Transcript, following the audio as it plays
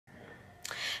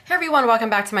Hey everyone,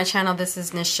 welcome back to my channel. This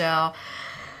is Nichelle.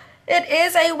 It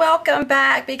is a welcome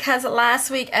back because last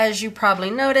week, as you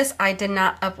probably noticed, I did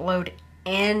not upload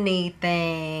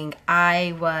anything.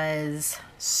 I was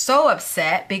so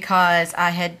upset because I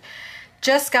had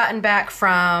just gotten back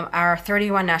from our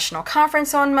 31 National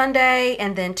Conference on Monday,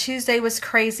 and then Tuesday was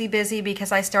crazy busy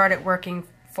because I started working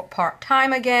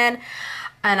part-time again,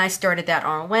 and I started that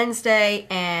on Wednesday,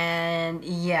 and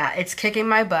yeah, it's kicking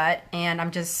my butt, and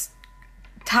I'm just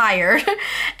tired.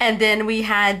 And then we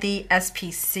had the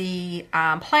SPC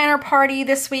planner party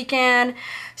this weekend,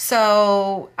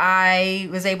 so I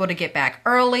was able to get back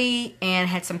early and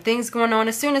had some things going on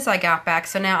as soon as I got back.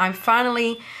 So now I'm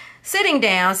finally sitting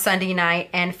down Sunday night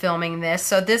and filming this.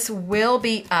 So this will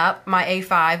be up, my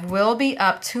A5 will be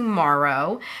up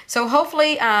tomorrow. So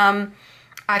hopefully I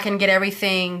can get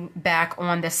everything back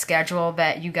on the schedule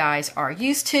that you guys are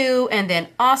used to. And then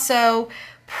also,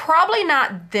 probably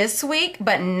not this week,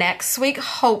 but next week,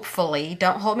 hopefully,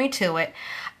 don't hold me to it,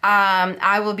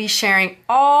 I will be sharing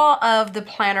all of the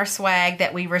planner swag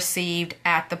that we received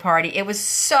at the party. It was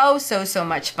so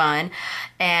much fun,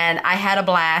 and I had a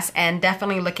blast, and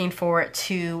definitely looking forward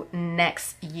to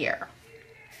next year.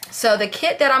 So the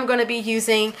kit that I'm going to be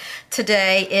using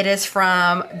today, it is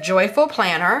from Joyful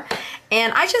Planner,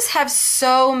 and I just have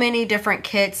so many different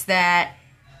kits that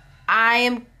I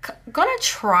am gonna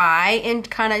try and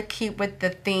kind of keep with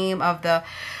the theme of the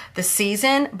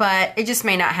season, but it just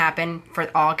may not happen for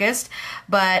August.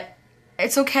 But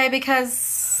it's okay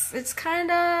because it's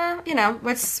kind of, you know,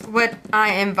 what I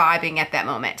am vibing at that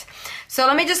moment. So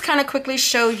let me just kind of quickly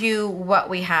show you what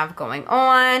we have going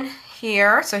on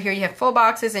here. So here you have full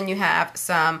boxes, and you have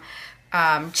some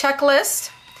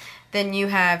checklist. Then you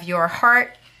have your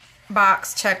heart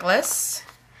box checklist,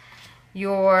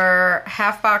 your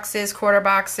half boxes, quarter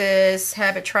boxes,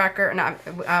 habit tracker,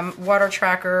 water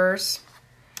trackers,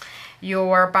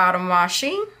 your bottom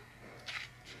washi,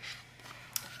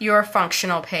 your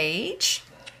functional page,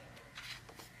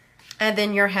 and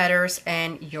then your headers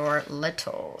and your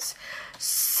littles.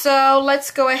 So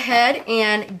let's go ahead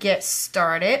and get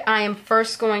started. I am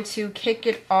first going to kick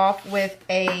it off with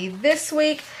a this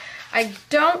week. I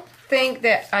don't think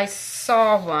that I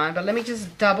saw one, but let me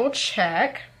just double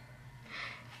check.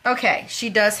 Okay,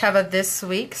 she does have a this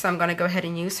week, so I'm going to go ahead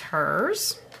and use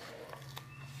hers.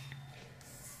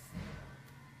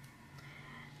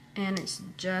 And it's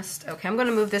just, okay, I'm going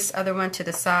to move this other one to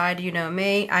the side. You know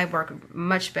me, I work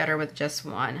much better with just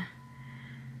one.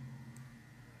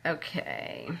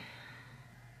 Okay.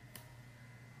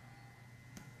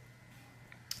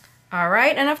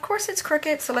 Alright, and of course it's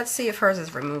crooked, so let's see if hers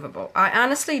is removable. I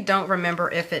honestly don't remember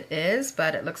if it is,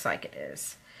 but it looks like it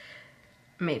is.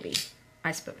 Maybe.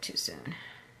 I spoke too soon.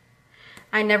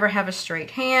 I never have a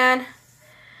straight hand.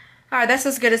 Alright, that's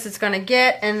as good as it's going to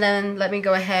get. And then let me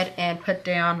go ahead and put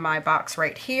down my box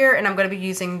right here. And I'm going to be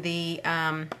using the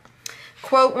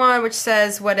quote one, which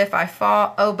says, "What if I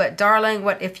fall? Oh, but darling,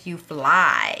 what if you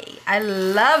fly?" I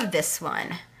love this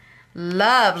one.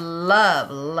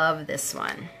 Love this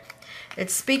one.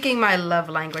 It's speaking my love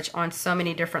language on so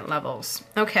many different levels.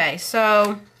 Okay,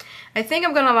 so I think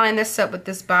I'm going to line this up with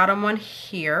this bottom one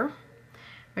here,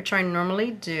 which I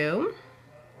normally do.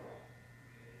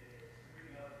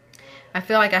 I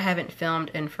feel like I haven't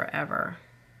filmed in forever,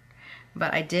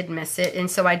 but I did miss it,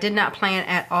 and so I did not plan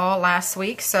at all last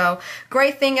week. So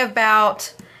great thing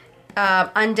about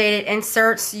undated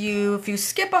inserts, if you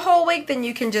skip a whole week, then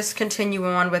you can just continue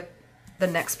on with the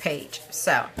next page.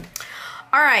 So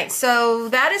alright, so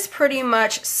that is pretty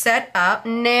much set up.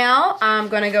 Now I'm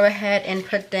going to go ahead and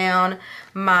put down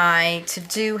my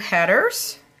to-do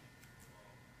headers.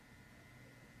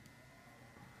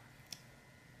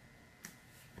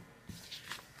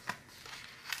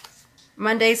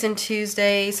 Mondays and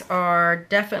Tuesdays are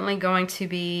definitely going to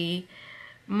be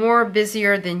more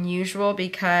busier than usual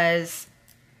because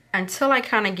until I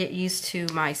kind of get used to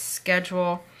my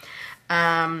schedule,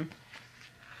 I'm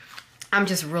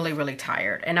just really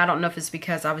tired. And I don't know if it's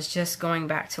because I was just going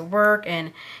back to work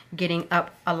and getting up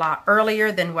a lot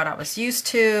earlier than what I was used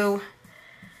to.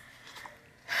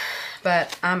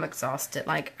 But I'm exhausted.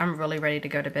 Like, I'm really ready to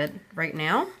go to bed right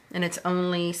now. And it's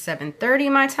only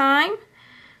 7:30 my time.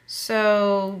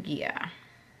 So, yeah,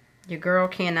 your girl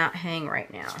cannot hang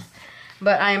right now.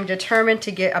 But I am determined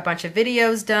to get a bunch of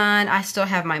videos done. I still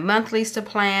have my monthlies to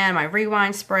plan, my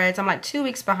rewind spreads. I'm like 2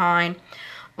 weeks behind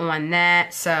on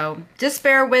that. So, just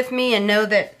bear with me and know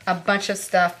that a bunch of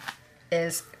stuff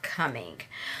is coming.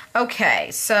 Okay,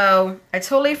 so I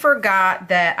totally forgot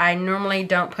that I normally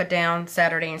don't put down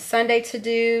Saturday and Sunday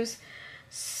to-dos.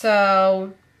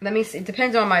 So, let me see. It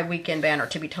depends on my weekend banner,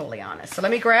 to be totally honest. So,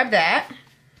 let me grab that.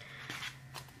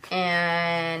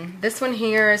 And this one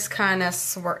here is kind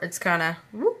of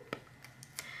whoop.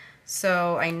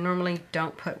 So I normally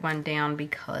don't put one down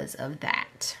because of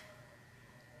that.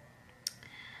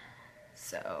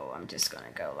 So I'm just going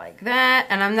to go like that.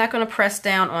 And I'm not going to press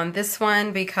down on this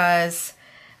one because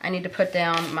I need to put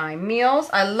down my meals.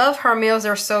 I love her meals.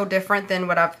 They're so different than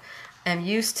what I'm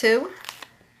used to.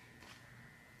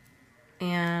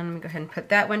 And let me go ahead and put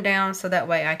that one down so that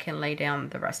way I can lay down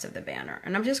the rest of the banner.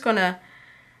 And I'm just going to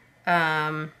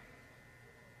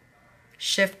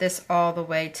shift this all the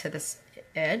way to this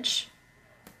edge.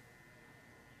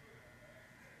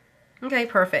 Okay,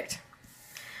 perfect.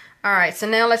 All right, so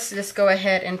now let's just go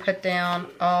ahead and put down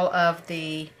all of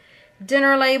the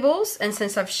dinner labels. And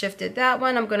since I've shifted that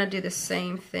one, I'm going to do the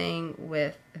same thing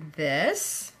with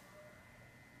this.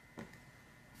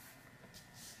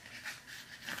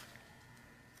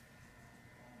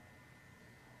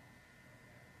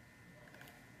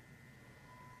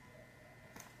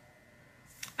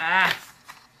 Ah.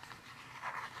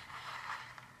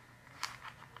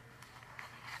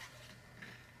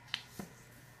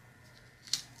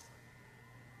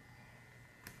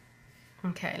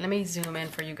 Okay, let me zoom in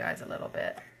for you guys a little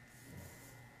bit.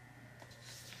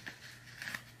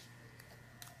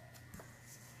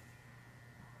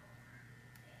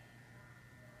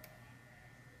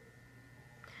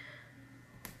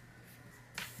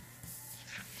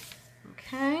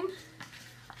 Okay.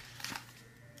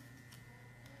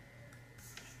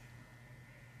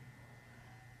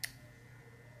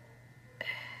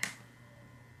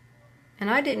 And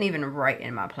I didn't even write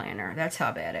in my planner. That's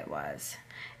how bad it was.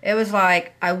 It was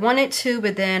like, I wanted to,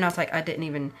 but then I was like, I didn't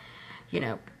even, you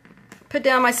know, put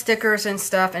down my stickers and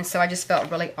stuff. And so I just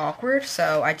felt really awkward.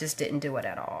 So I just didn't do it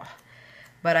at all.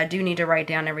 But I do need to write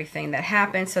down everything that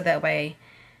happened so that way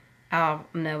I'll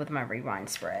know with my rewind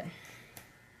spread.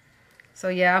 So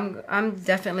yeah, I'm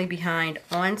definitely behind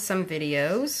on some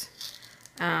videos.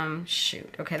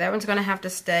 Shoot. Okay, that one's going to have to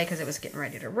stay because it was getting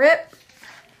ready to rip.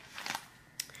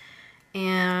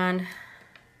 And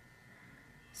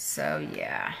so,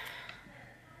 yeah.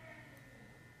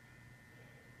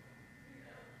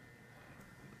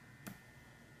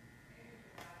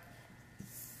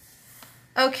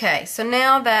 Okay, so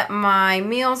now that my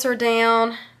meals are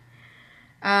down,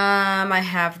 I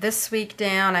have this week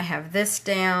down, I have this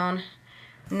down.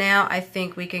 Now I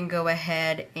think we can go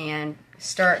ahead and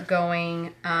start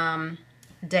going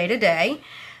day to day.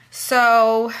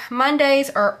 So Mondays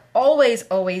are always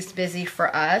busy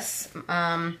for us.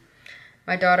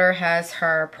 My daughter has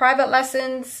her private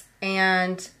lessons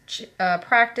and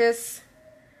practice,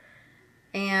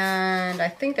 and I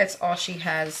think that's all she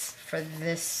has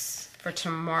for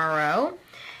tomorrow.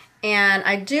 And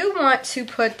I do want to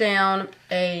put down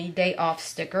a day off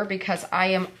sticker because I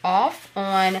am off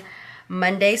on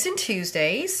Mondays and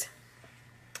Tuesdays.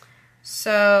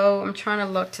 So I'm trying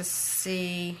to look to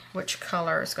see which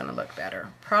color is going to look better.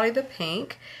 Probably the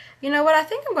pink. You know what? I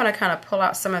think I'm going to kind of pull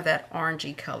out some of that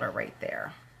orangey color right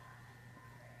there.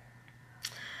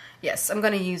 Yes, I'm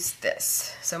going to use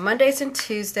this. So Mondays and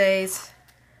Tuesdays,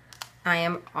 I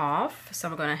am off. So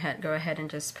I'm going to go ahead and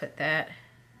just put that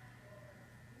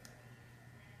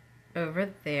over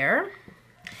there.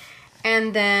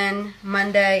 And then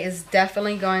Monday is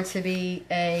definitely going to be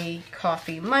a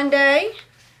coffee Monday.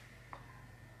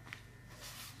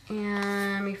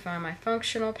 And let me find my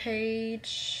functional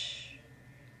page.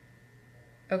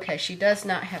 Okay, she does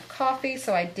not have coffee,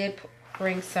 so I did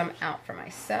bring some out for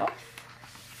myself.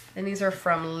 And these are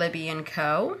from Libbie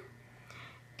Co.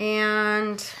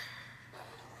 And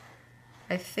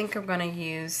I think I'm going to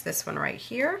use this one right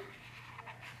here.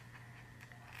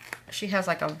 She has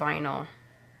like a vinyl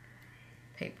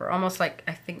paper, almost like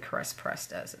I think Caress Press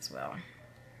does as well.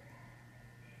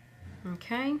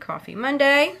 Okay, Coffee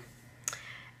Monday.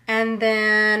 And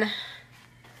then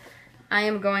I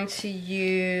am going to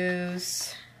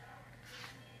use,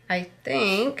 I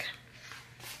think,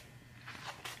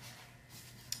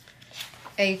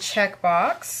 a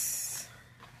checkbox.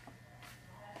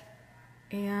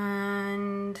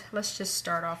 And let's just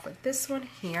start off with this one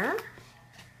here.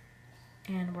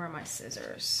 And where are my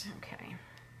scissors? Okay.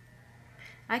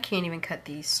 I can't even cut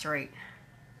these straight.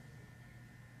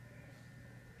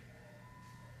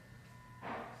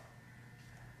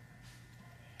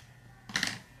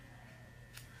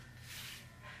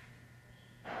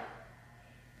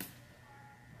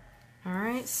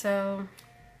 Alright, so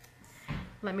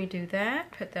let me do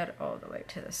that. Put that all the way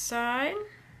to the side.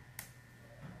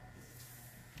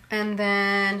 And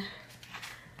then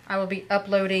I will be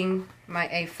uploading my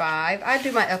A5. I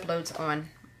do my uploads on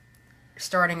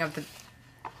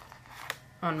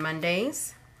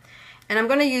Mondays. And I'm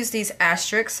going to use these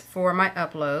asterisks for my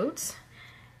uploads.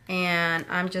 And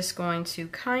I'm just going to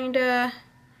kind of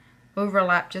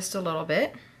overlap just a little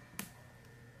bit.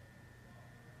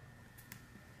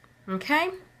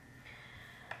 Okay.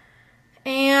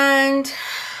 And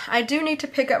I do need to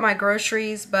pick up my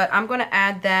groceries, but I'm going to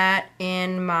add that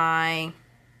in my,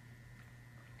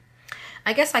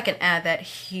 I guess I can add that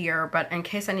here, but in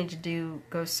case I need to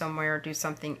go somewhere or do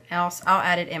something else, I'll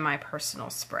add it in my personal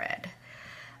spread.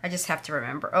 I just have to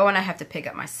remember. Oh, and I have to pick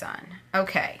up my son.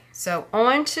 Okay, so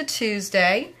on to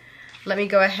Tuesday. Let me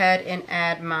go ahead and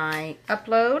add my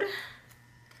upload.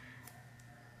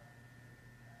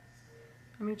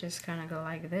 Let me just kind of go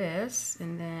like this,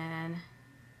 and then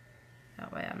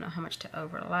that way I know how much to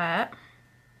overlap.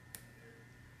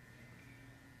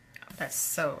 Oh, that's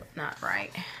so not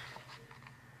right.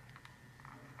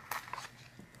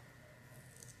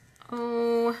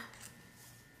 Oh.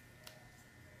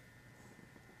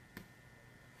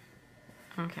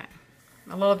 Okay,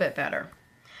 a little bit better.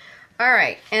 All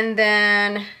right, and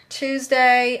then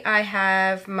Tuesday I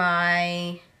have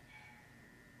my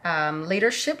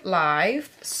Leadership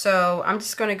Live. So I'm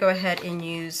just going to go ahead and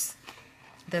use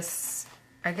this,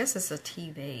 I guess it's a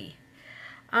TV.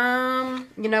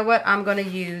 You know what? I'm going to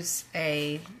use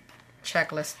a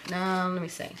checklist. No, let me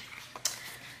see.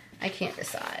 I can't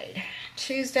decide.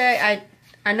 Tuesday,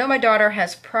 I know my daughter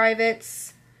has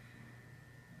privates,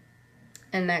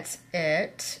 and that's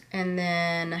it. And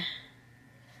then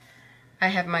I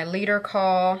have my leader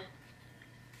call.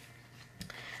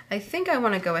 I think I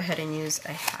want to go ahead and use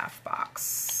a half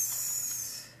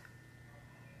box.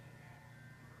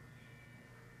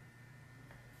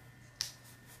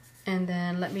 And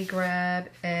then let me grab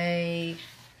a,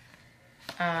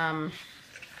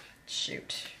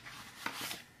 shoot.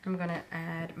 I'm going to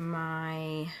add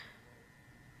my,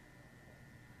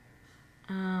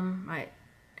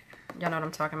 y'all know what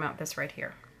I'm talking about, this right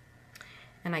here.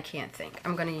 And I can't think.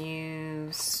 I'm going to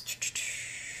use,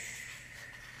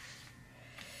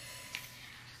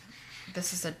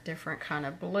 this is a different kind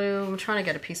of blue. I'm trying to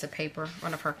get a piece of paper,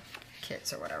 one of her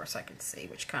kits or whatever, so I can see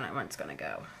which kind of one's going to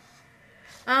go.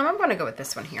 I'm going to go with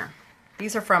this one here.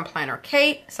 These are from Planner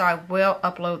Kate, so I will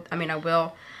upload, I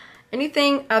will,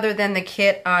 anything other than the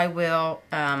kit I will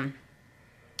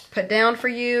put down for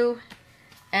you.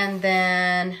 And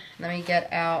then let me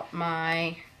get out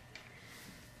my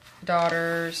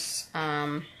daughter's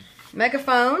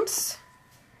megaphones.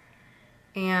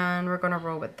 And we're going to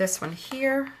roll with this one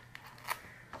here.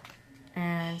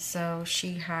 And so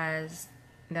she has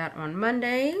that on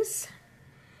Mondays.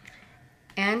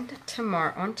 And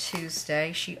tomorrow, on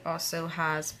Tuesday, she also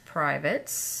has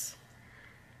privates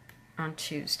on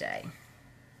Tuesday.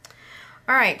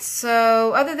 All right,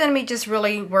 so other than me just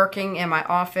really working in my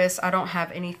office, I don't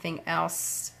have anything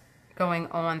else going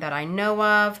on that I know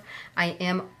of. I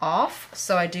am off,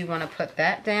 so I do want to put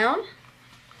that down.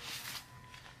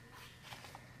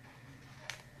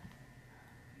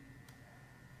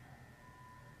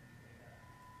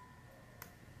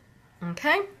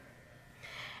 Okay.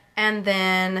 And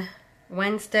then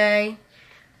Wednesday,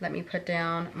 let me put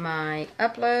down my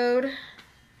upload.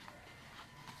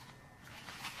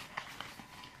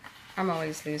 I'm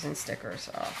always losing stickers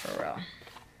off, for real.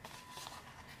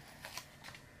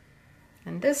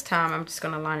 And this time, I'm just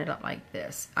going to line it up like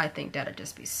this. I think that'll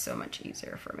just be so much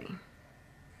easier for me.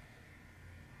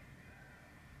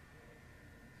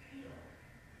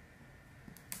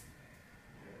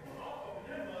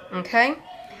 Okay.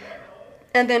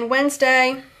 And then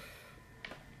Wednesday,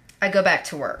 I go back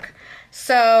to work.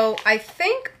 So I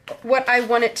think what I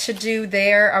wanted to do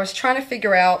there, I was trying to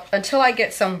figure out until I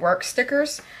get some work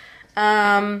stickers.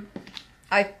 I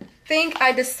think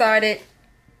I decided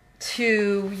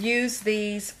to use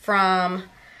this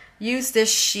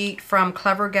sheet from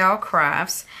Clever Gal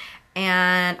Crafts,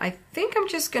 and I think I'm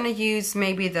just going to use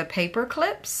maybe the paper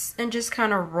clips and just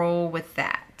kind of roll with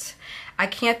that. I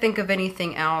can't think of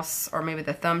anything else, or maybe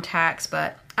the thumbtacks,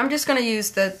 but I'm just going to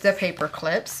use the paper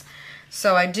clips.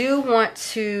 So I do want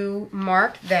to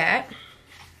mark that.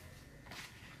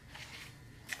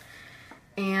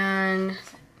 And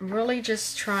really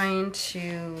just trying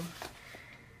to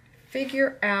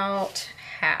figure out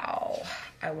how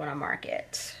I want to mark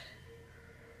it.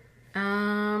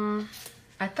 I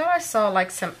thought I saw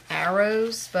like some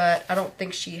arrows, but I don't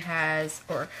think she has,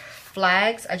 or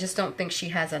flags, I just don't think she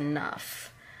has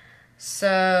enough.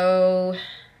 So,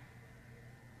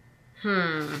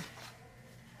 I'm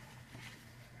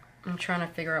trying to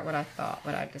figure out what I thought,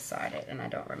 what I decided, and I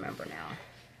don't remember now.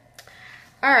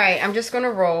 All right, I'm just going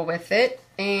to roll with it,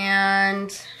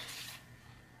 and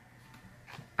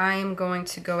I'm going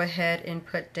to go ahead and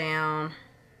put down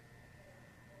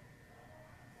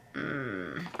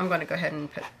I'm going to go ahead and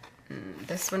put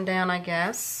this one down, I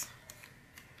guess.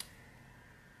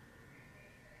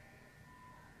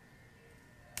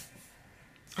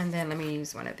 And then let me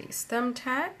use one of these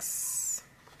thumbtacks.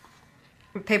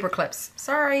 Paper clips.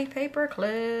 Sorry, paper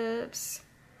clips.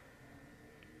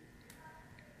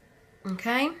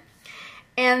 Okay.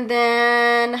 And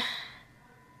then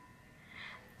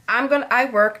I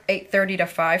work 8:30 to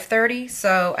 5:30,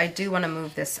 so I do want to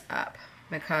move this up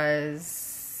because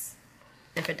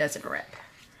if it doesn't rip,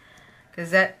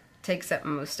 because that takes up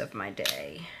most of my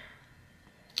day.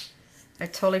 I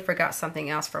totally forgot something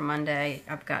else for Monday.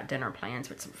 I've got dinner plans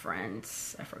with some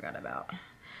friends I forgot about.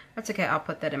 That's okay, I'll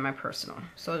put that in my personal.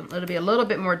 So it'll be a little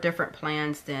bit more different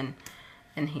plans than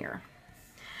in here.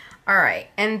 All right,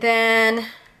 and then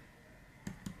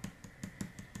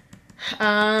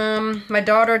my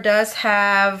daughter does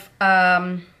have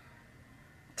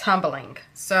tumbling.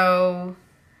 So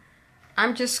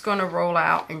I'm just gonna roll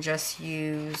out and just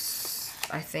use,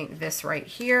 I think, this right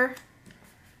here.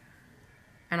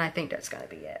 And I think that's gonna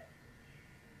be it.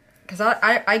 Because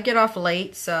I get off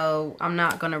late, so I'm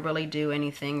not gonna really do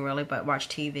anything really but watch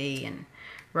TV and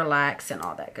relax and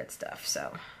all that good stuff.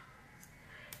 So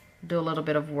do a little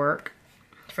bit of work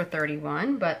for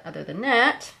 31, but other than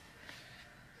that,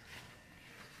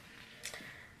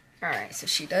 all right, so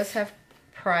she does have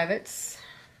privates.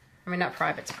 I mean, not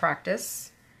privates,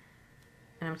 practice.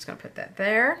 And I'm just gonna put that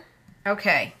there.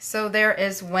 Okay, so there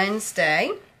is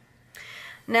Wednesday.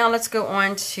 Now let's go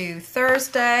on to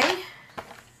Thursday.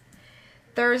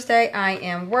 Thursday I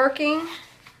am working.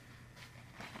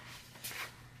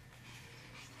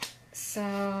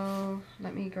 So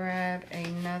let me grab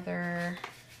another,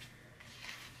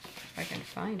 if I can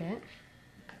find it.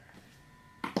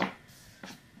 All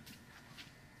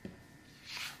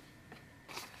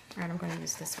right, I'm going to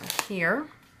use this one here.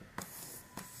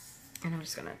 And I'm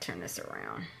just going to turn this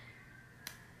around.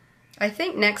 I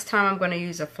think next time I'm going to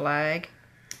use a flag.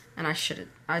 And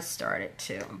I started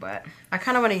too, but I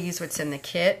kind of want to use what's in the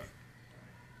kit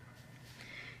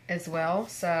as well.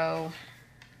 So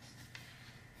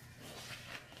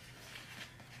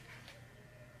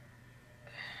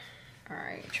all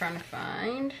right, trying to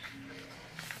find.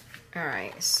 All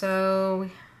right, so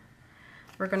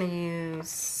we're going to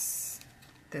use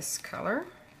this color.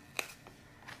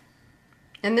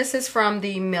 And this is from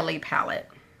the Millie palette,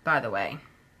 by the way.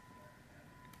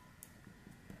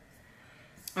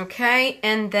 Okay,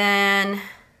 and then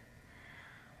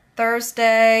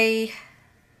Thursday,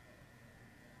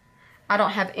 I don't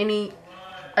have any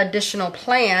additional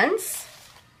plans.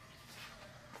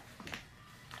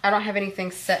 I don't have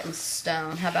anything set in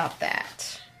stone. How about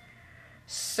that?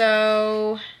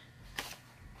 So,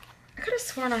 I could have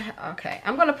sworn okay,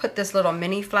 I'm going to put this little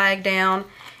mini flag down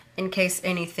in case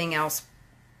anything else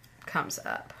comes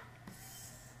up.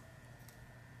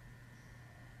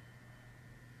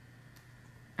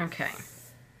 Okay.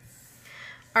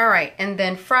 All right, and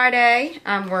then Friday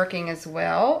I'm working as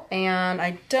well, and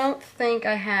I don't think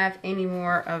I have any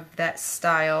more of that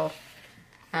style.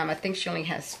 I think she only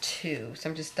has 2, so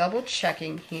I'm just double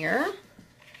checking here.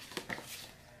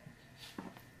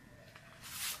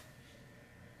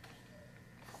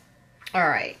 All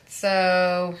right,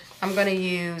 so I'm going to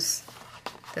use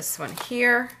this one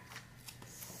here.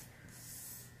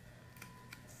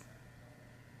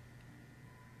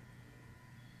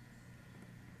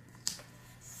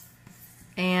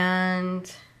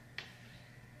 And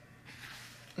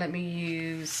let me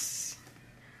use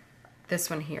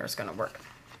this one here. Is going to work,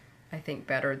 I think,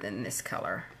 better than this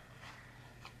color.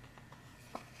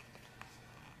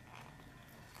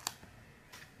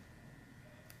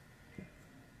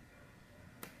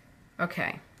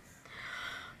 Okay.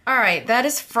 All right, that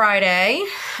is Friday.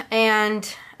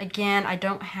 And again, I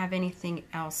don't have anything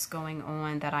else going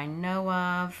on that I know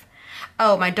of.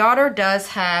 Oh, my daughter does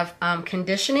have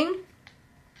conditioning.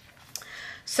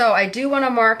 So I do want to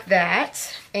mark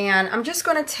that, and I'm just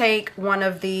going to take one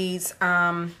of these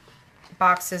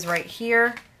boxes right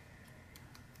here.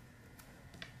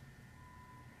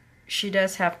 She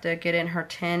does have to get in her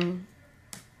 10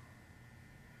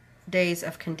 days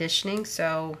of conditioning,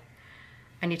 so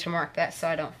I need to mark that so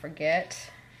I don't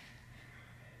forget.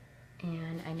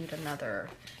 And I need another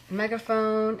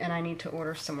megaphone, and I need to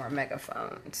order some more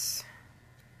megaphones.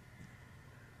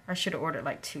 I should have ordered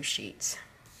like 2 sheets.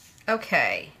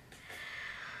 Okay.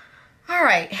 All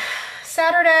right.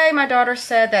 Saturday, my daughter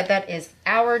said that that is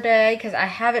our day because I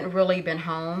haven't really been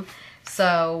home.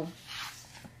 So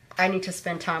I need to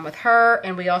spend time with her,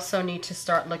 and we also need to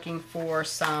start looking for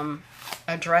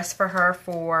a dress for her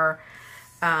for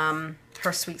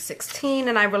her Sweet 16,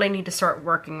 and I really need to start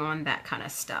working on that kind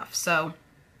of stuff. So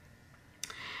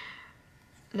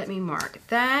let me mark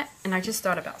that. And I just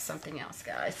thought about something else,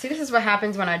 guys. See, this is what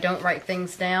happens when I don't write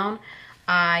things down.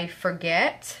 I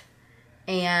forget.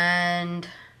 And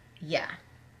yeah.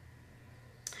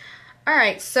 All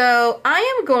right, so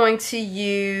I am going to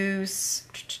use,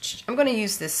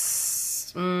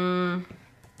 this,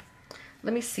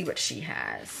 let me see what she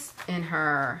has in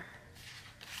her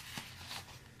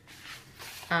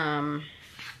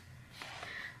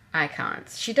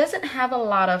icons. She doesn't have a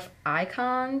lot of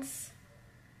icons.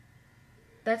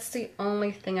 That's the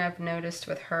only thing I've noticed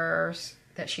with hers,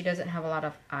 that she doesn't have a lot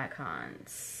of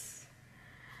icons.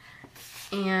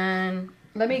 And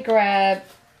let me grab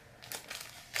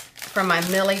from my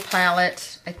Millie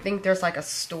palette. I think there's like a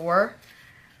store.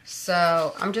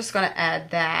 So I'm just going to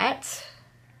add that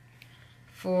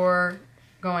for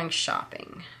going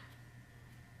shopping.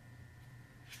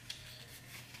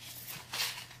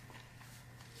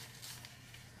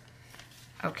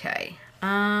 Okay.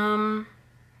 I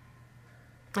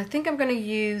think I'm going to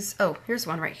use, oh, here's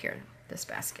one right here. This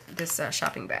basket, this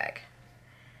shopping bag.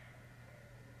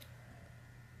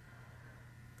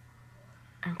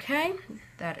 Okay,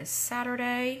 that is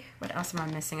Saturday. What else am I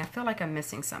missing? I feel like I'm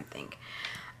missing something.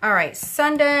 All right,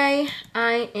 Sunday,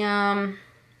 I am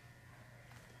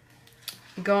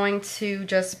going to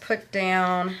just put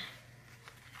down,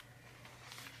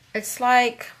 it's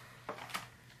like,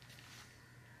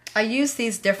 I use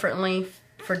these differently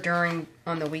for during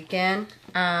on the weekend.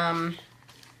 But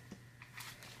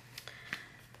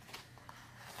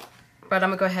I'm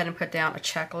gonna go ahead and put down a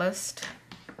checklist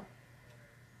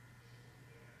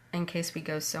in case we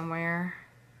go somewhere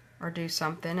or do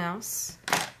something else.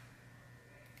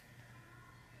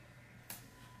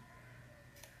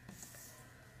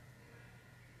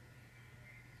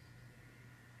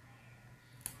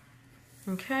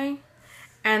 Okay.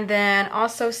 And then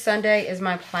also Sunday is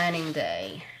my planning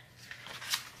day,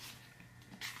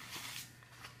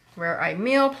 where I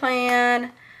meal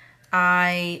plan.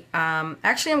 I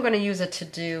actually I'm going to use a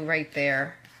to-do right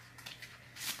there.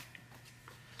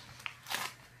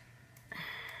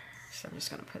 So I'm just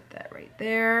going to put that right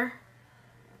there.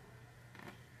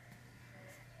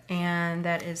 And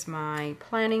that is my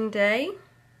planning day.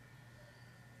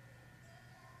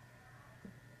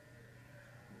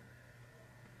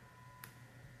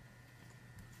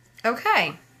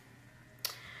 Okay.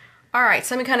 All right,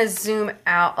 so let me kind of zoom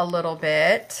out a little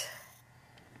bit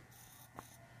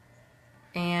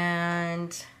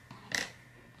and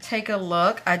take a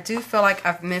look. I do feel like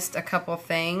I've missed a couple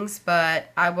things,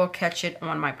 but I will catch it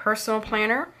on my personal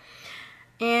planner.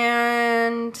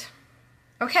 And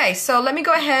okay, so let me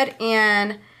go ahead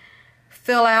and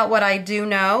fill out what I do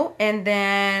know, and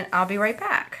then I'll be right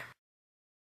back.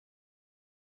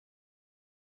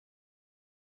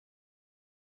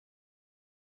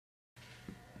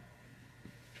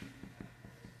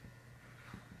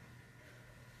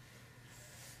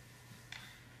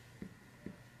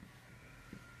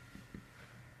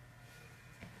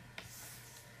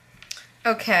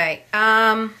 Okay,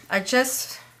 I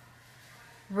just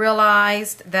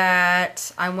realized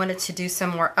that I wanted to do some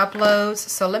more uploads,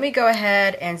 so let me go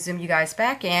ahead and zoom you guys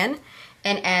back in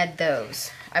and add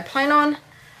those. I plan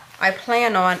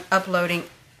on uploading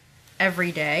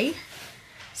every day.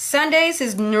 Sundays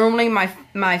is normally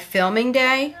my filming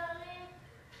day.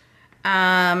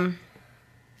 And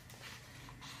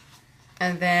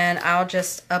then I'll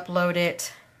just upload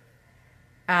it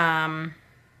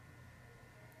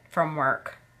from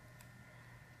work,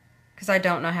 because I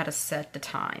don't know how to set the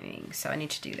timing, so I need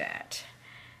to do that.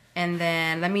 And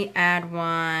then let me add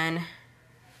one.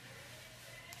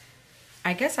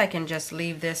 I guess I can just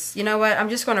leave this. You know what? I'm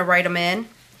just going to write them in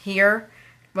here.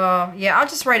 Well, yeah, I'll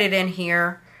just write it in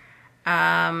here.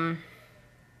 I'm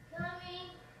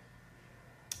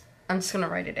just going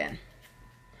to write it in.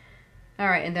 All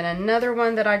right, and then another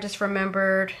one that I just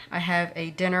remembered. I have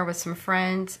a dinner with some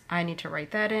friends. I need to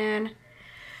write that in.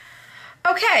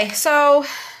 Okay, so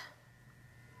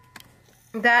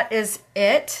that is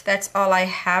it. That's all I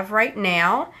have right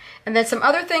now. And then some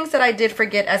other things that I did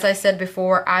forget, as I said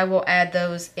before, I will add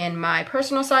those in my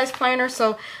personal size planner.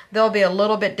 So they'll be a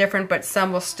little bit different, but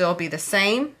some will still be the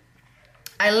same.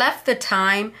 I left the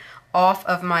time off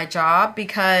of my job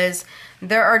because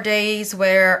there are days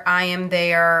where I am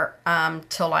there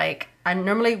till like, I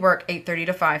normally work 8:30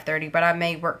 to 5:30, but I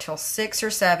may work till 6 or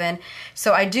 7.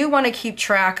 So I do want to keep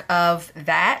track of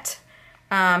that,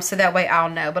 so that way I'll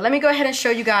know. But let me go ahead and show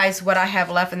you guys what I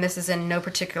have left, and this is in no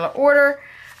particular order.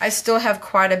 I still have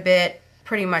quite a bit,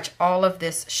 pretty much all of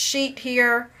this sheet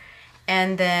here.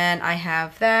 And then I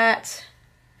have that.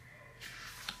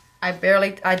 I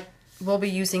will be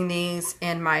using these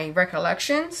in my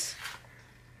recollections.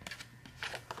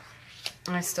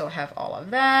 I still have all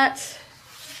of that.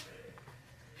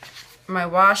 My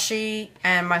washi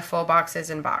and my full boxes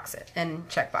and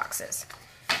check boxes.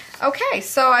 Okay,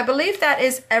 so I believe that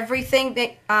is everything.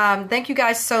 Thank you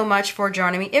guys so much for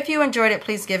joining me. If you enjoyed it,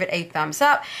 please give it a thumbs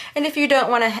up. And if you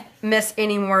don't want to miss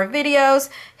any more videos,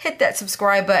 hit that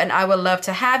subscribe button. I would love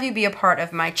to have you be a part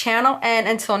of my channel. And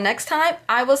until next time,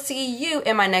 I will see you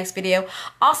in my next video.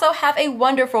 Also, have a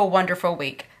wonderful, wonderful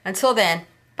week. Until then,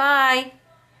 bye.